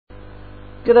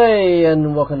G'day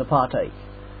and welcome to Partake.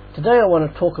 Today I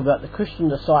want to talk about the Christian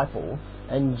disciple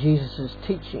and Jesus'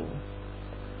 teaching.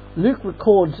 Luke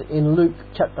records in Luke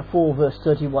chapter 4 verse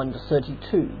 31 to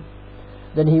 32,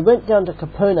 "Then he went down to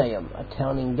Capernaum, a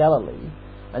town in Galilee,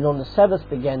 and on the Sabbath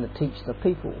began to teach the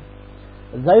people.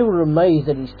 They were amazed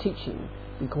at his teaching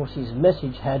because his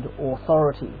message had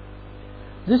authority."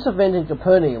 This event in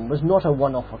Capernaum was not a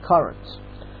one-off occurrence.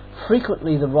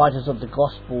 Frequently the writers of the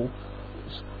Gospel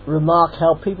remark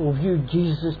how people viewed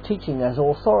Jesus' teaching as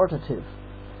authoritative.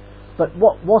 But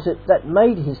what was it that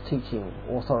made his teaching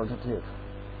authoritative?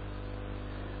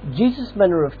 Jesus'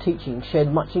 manner of teaching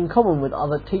shared much in common with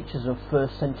other teachers of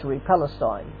first century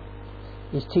Palestine.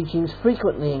 His teachings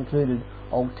frequently included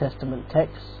Old Testament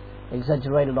texts,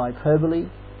 exaggerated hyperbole,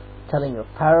 telling of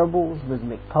parables,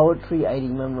 rhythmic poetry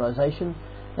aiding memorisation,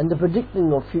 and the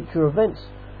predicting of future events,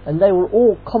 and they were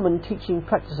all common teaching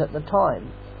practice at the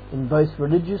time, in both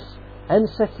religious and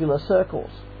secular circles.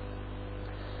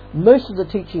 Most of the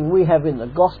teaching we have in the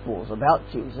Gospels about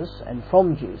Jesus and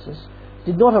from Jesus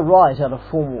did not arise out of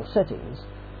formal settings,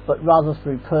 but rather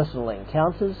through personal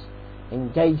encounters,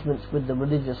 engagements with the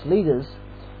religious leaders,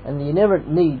 and the inherent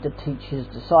need to teach his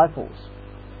disciples.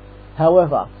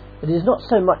 However, it is not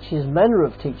so much his manner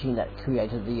of teaching that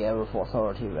created the air of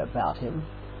authority about him,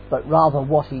 but rather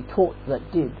what he taught that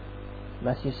did.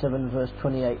 Matthew 7 verse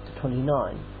 28 to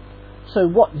 29. So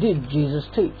what did Jesus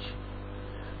teach?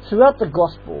 Throughout the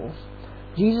Gospels,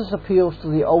 Jesus appeals to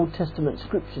the Old Testament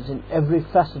scriptures in every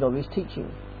facet of his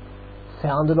teaching.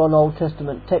 Founded on Old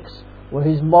Testament texts were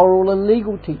his moral and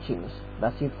legal teachings,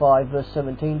 Matthew 5 verse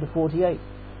 17 to 48,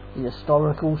 the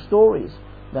historical stories,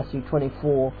 Matthew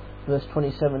 24 verse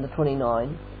 27 to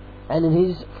 29, and in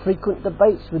his frequent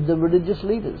debates with the religious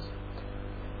leaders.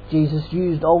 Jesus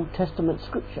used Old Testament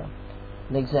scripture.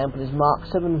 An example is Mark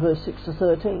 7 verse 6 to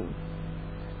 13.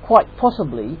 Quite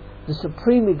possibly, the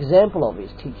supreme example of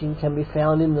his teaching can be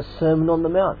found in the Sermon on the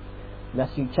Mount,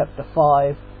 Matthew chapter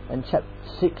 5 and chapter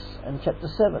 6 and chapter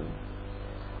 7.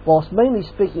 Whilst mainly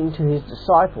speaking to his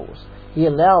disciples, he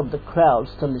allowed the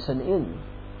crowds to listen in.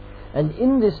 And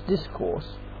in this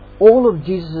discourse, all of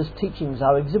Jesus' teachings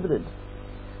are exhibited.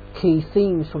 Key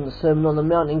themes from the Sermon on the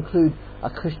Mount include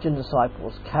a Christian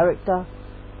disciple's character,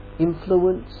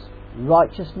 influence,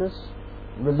 righteousness,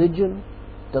 religion,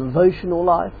 devotional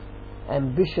life,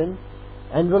 ambition,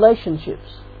 and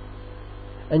relationships.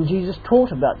 And Jesus taught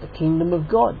about the kingdom of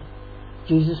God.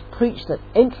 Jesus preached that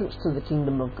entrance to the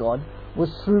kingdom of God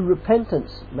was through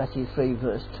repentance, Matthew 3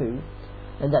 verse 2,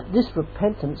 and that this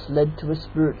repentance led to a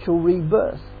spiritual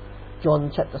rebirth, John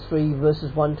chapter 3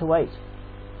 verses 1 to 8.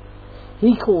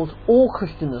 He calls all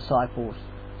Christian disciples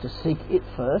to seek it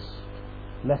first,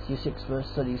 Matthew 6 verse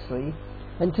 33,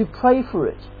 and to pray for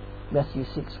it, Matthew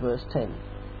 6 verse 10.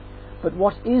 But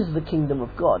what is the kingdom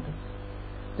of God?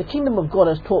 The kingdom of God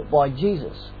as taught by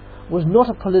Jesus was not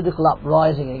a political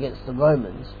uprising against the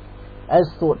Romans, as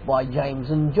thought by James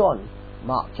and John,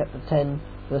 Mark chapter 10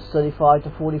 verse 35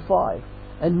 to 45,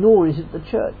 and nor is it the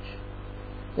church.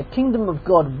 The kingdom of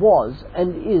God was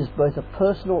and is both a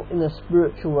personal inner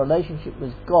spiritual relationship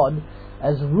with God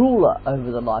as ruler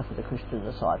over the life of the Christian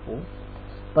disciple,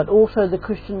 but also the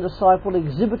Christian disciple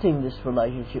exhibiting this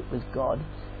relationship with God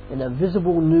in a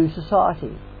visible new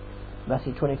society,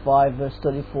 Matthew 25 verse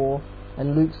 34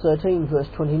 and Luke 13 verse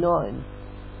 29.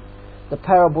 The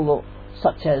parable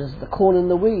such as the corn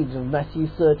and the weeds of Matthew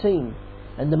 13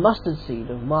 and the mustard seed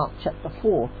of Mark chapter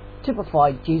 4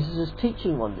 typified Jesus'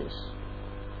 teaching on this.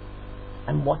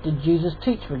 And what did Jesus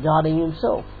teach regarding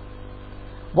himself?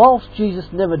 Whilst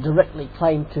Jesus never directly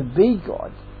claimed to be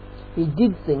God, he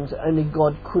did things that only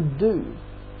God could do.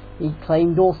 He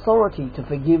claimed authority to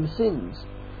forgive sins,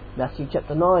 Matthew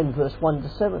chapter 9 verse 1 to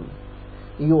 7.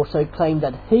 He also claimed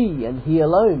that he and he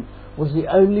alone was the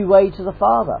only way to the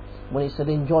Father, when he said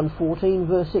in John 14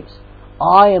 verse 6,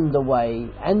 "I am the way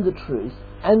and the truth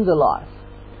and the life.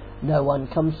 No one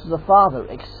comes to the Father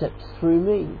except through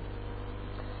me."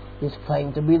 His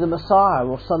claim to be the Messiah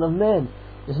or Son of Man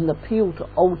is an appeal to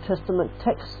Old Testament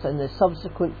texts and their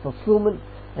subsequent fulfillment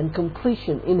and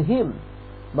completion in him,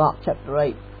 Mark chapter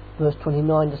 8 verse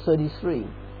 29 to 33.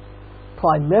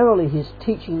 Primarily his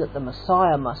teaching that the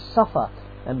Messiah must suffer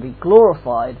and be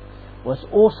glorified was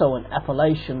also an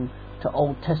appellation to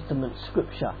Old Testament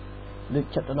scripture, Luke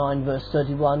chapter 9 verse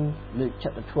 31, Luke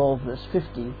chapter 12 verse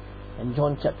 50, and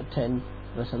John chapter 10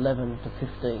 verse 11 to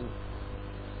 15.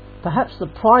 Perhaps the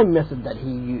prime method that he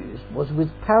used was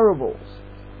with parables,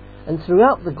 and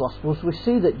throughout the Gospels we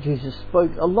see that Jesus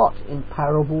spoke a lot in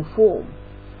parable form.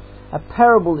 A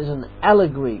parable is an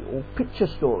allegory or picture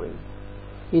story.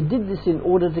 He did this in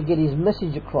order to get his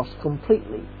message across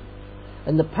completely.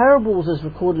 And the parables as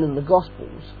recorded in the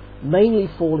Gospels mainly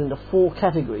fall into four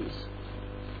categories.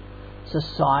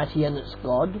 Society and its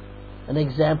God. An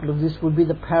example of this would be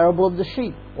the parable of the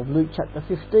sheep of Luke chapter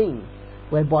 15,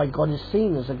 whereby God is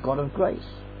seen as a God of grace.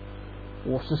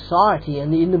 Or society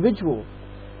and the individual.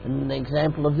 And an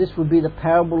example of this would be the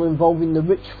parable involving the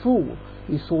rich fool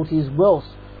who thought his wealth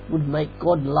would make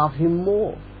God love him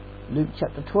more. Luke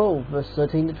chapter 12, verse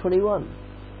 13 to 21.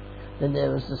 Then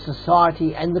there is the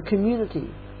society and the community.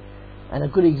 And a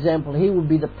good example here would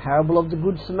be the parable of the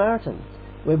Good Samaritan,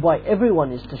 whereby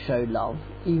everyone is to show love,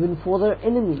 even for their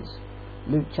enemies.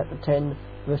 Luke chapter 10,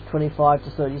 verse 25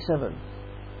 to 37.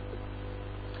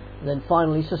 And then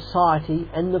finally, society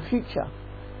and the future.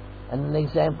 And an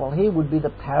example here would be the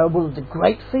parable of the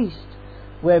great feast,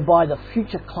 whereby the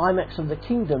future climax of the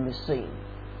kingdom is seen.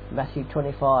 Matthew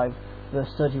 25, verse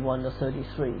 31 to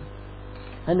 33.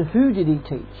 And who did he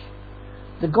teach?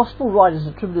 The Gospel writers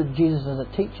attributed Jesus as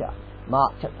a teacher,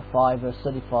 Mark chapter 5, verse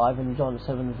 35 and John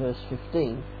 7, verse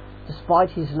 15,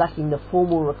 despite his lacking the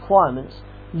formal requirements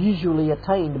usually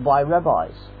attained by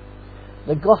rabbis.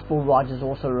 The Gospel writers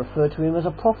also refer to him as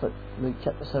a prophet, Luke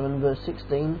chapter 7, verse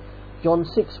 16, John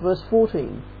 6, verse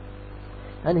 14.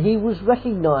 And he was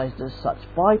recognized as such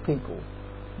by people,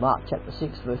 Mark chapter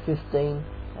 6, verse 15,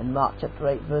 and Mark chapter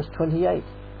 8, verse 28.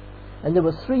 And there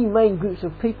were three main groups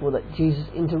of people that Jesus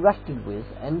interacted with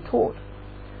and taught.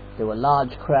 There were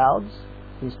large crowds,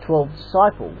 his 12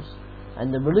 disciples,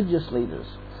 and the religious leaders.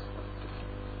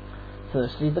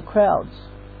 Firstly, the crowds.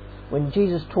 When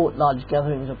Jesus taught large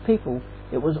gatherings of people,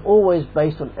 it was always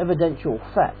based on evidential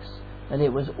facts, and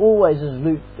it was always, as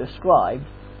Luke described,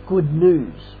 good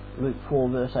news, Luke 4,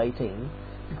 verse 18,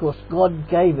 because God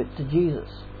gave it to Jesus.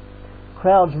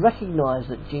 Crowds recognized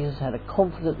that Jesus had a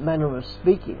confident manner of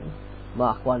speaking,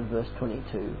 Mark 1, verse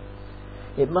 22.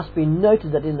 It must be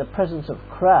noted that in the presence of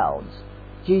crowds,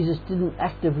 Jesus didn't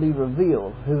actively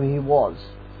reveal who he was,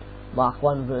 Mark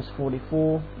 1, verse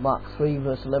 44, Mark 3,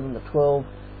 verse 11 to 12,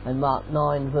 and Mark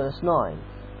 9, verse 9.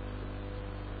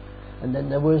 And then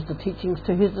there was the teachings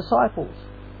to his disciples.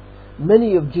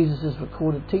 Many of Jesus'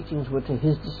 recorded teachings were to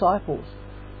his disciples,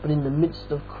 but in the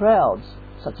midst of crowds,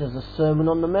 such as the Sermon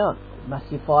on the Mount,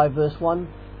 Matthew 5, verse 1,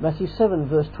 Matthew 7,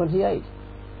 verse 28.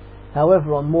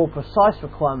 However, on more precise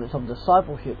requirements of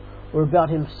discipleship or about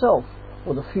himself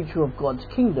or the future of God's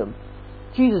kingdom,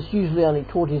 Jesus usually only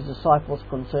taught his disciples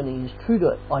concerning his true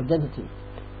identity,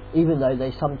 even though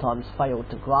they sometimes failed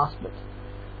to grasp it.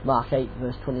 Mark 8,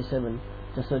 verse 27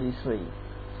 to 33.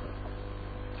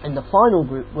 And the final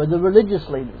group were the religious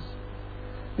leaders.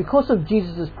 Because of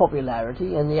Jesus'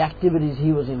 popularity and the activities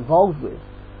he was involved with,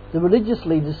 the religious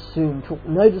leaders soon took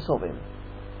notice of him.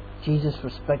 Jesus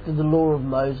respected the law of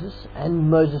Moses and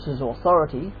Moses'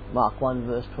 authority, Mark 1,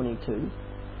 verse 22.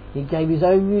 He gave his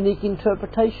own unique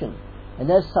interpretation, and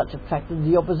as such attracted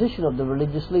the opposition of the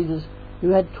religious leaders who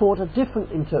had taught a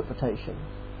different interpretation.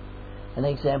 An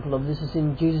example of this is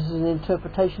in Jesus'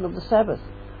 interpretation of the Sabbath,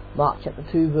 Mark chapter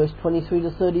 2, verse 23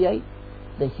 to 38,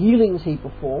 the healings he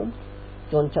performed,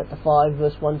 John chapter 5,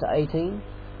 verse 1 to 18,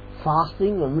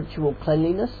 fasting and ritual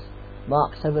cleanliness,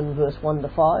 Mark 7, verse 1 to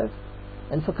 5,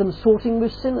 and for consorting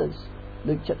with sinners,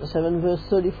 Luke chapter 7, verse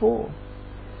 34.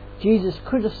 Jesus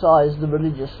criticized the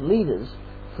religious leaders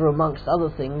for, amongst other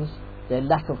things, their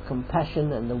lack of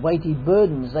compassion and the weighty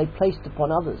burdens they placed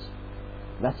upon others,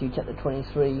 Matthew chapter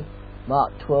 23,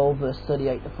 Mark 12, verse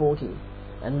 38 to 40,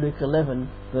 and Luke 11,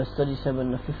 verse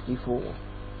 37 to 54.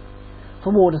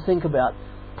 For more to think about,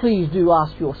 please do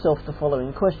ask yourself the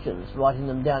following questions, writing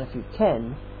them down if you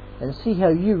can, and see how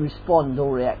you respond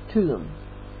or react to them.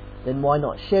 Then why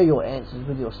not share your answers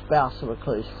with your spouse or a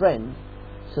close friend,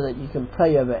 so that you can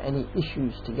pray over any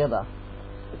issues together.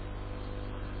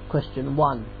 Question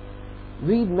 1.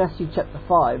 Read Matthew chapter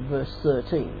 5, verse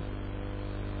 13.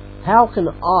 How can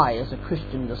I, as a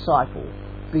Christian disciple,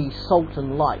 be salt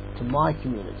and light to my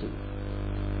community?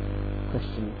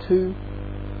 Question 2.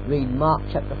 Read Mark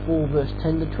chapter 4, verse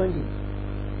 10 to 20.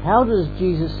 How does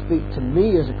Jesus speak to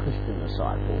me as a Christian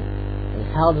disciple, and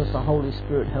how does the Holy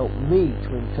Spirit help me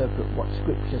to interpret what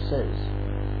Scripture says?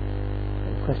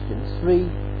 And question 3.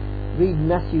 Read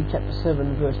Matthew chapter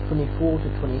 7, verse 24 to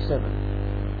 27.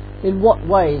 In what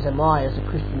ways am I, as a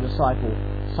Christian disciple,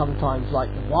 sometimes like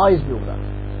the wise builder,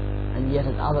 and yet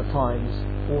at other times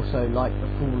also like the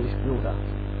foolish builder?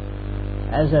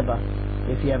 As ever,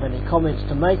 if you have any comments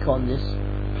to make on this,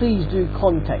 please do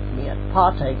contact me at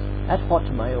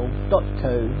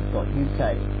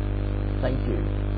partake@hotmail.co.uk. Thank you.